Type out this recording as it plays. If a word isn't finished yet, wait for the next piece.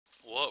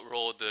What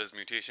role does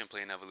mutation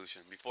play in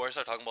evolution? Before I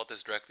start talking about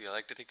this directly, I'd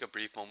like to take a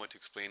brief moment to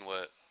explain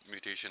what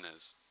mutation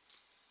is.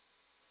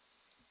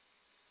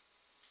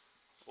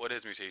 What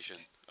is mutation?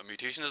 A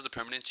mutation is the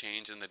permanent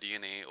change in the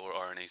DNA or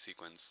RNA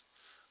sequence.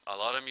 A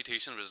lot of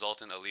mutations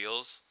result in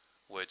alleles,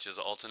 which is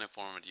an alternate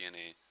form of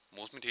DNA.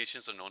 Most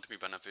mutations are known to be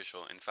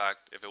beneficial. In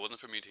fact, if it wasn't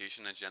for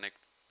mutation and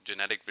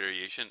genetic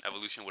variation,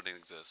 evolution wouldn't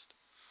exist.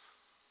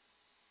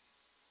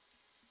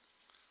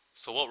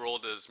 So what role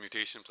does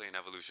mutation play in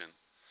evolution?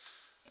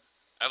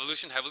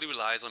 Evolution heavily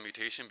relies on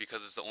mutation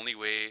because it's the only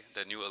way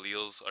that new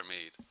alleles are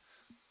made.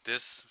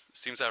 This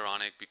seems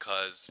ironic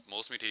because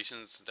most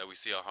mutations that we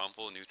see are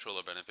harmful, neutral,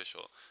 or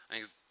beneficial.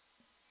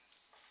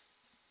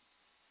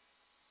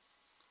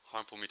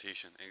 Harmful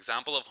mutation. An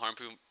example of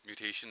harmful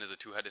mutation is a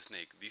two-headed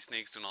snake. These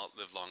snakes do not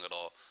live long at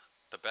all.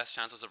 The best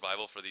chance of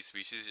survival for these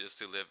species is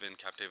to live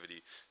in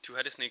captivity.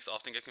 Two-headed snakes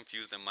often get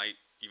confused and might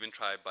even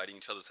try biting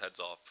each other's heads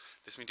off.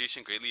 This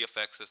mutation greatly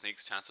affects the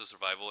snake's chance of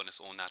survival in its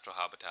own natural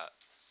habitat.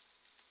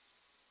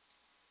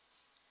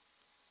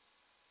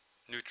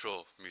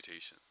 Neutral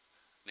mutation.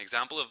 An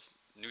example of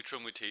neutral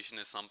mutation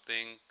is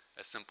something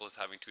as simple as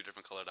having two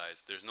different colored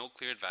eyes. There's no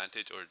clear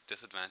advantage or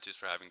disadvantage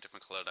for having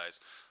different colored eyes,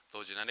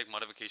 though genetic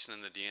modification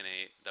in the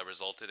DNA that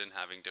resulted in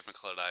having different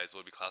colored eyes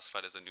would be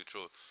classified as a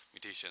neutral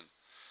mutation.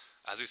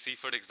 As we see,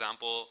 for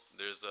example,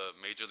 there's a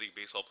Major League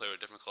Baseball player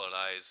with different colored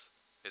eyes.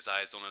 His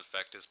eyes don't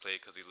affect his play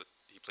because he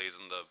plays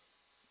in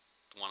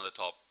one of the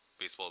top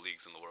baseball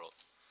leagues in the world.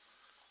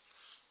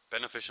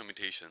 Beneficial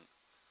mutation.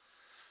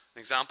 An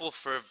example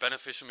for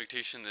beneficial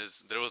mutation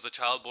is there was a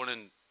child born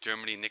in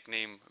Germany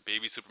nicknamed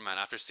Baby Superman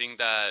after seeing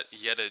that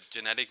he had a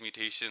genetic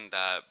mutation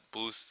that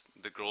boosts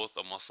the growth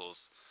of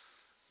muscles.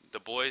 The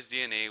boy's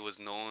DNA was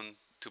known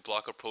to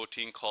block a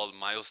protein called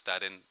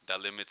myostatin that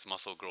limits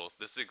muscle growth.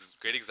 This is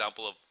a great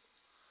example of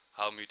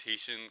how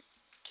mutation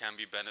can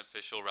be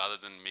beneficial rather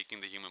than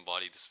making the human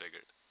body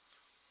disfigured.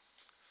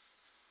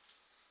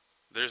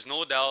 There's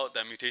no doubt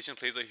that mutation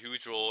plays a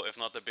huge role, if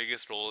not the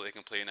biggest role it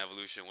can play in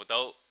evolution.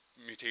 Without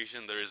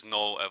mutation, there is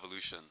no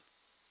evolution.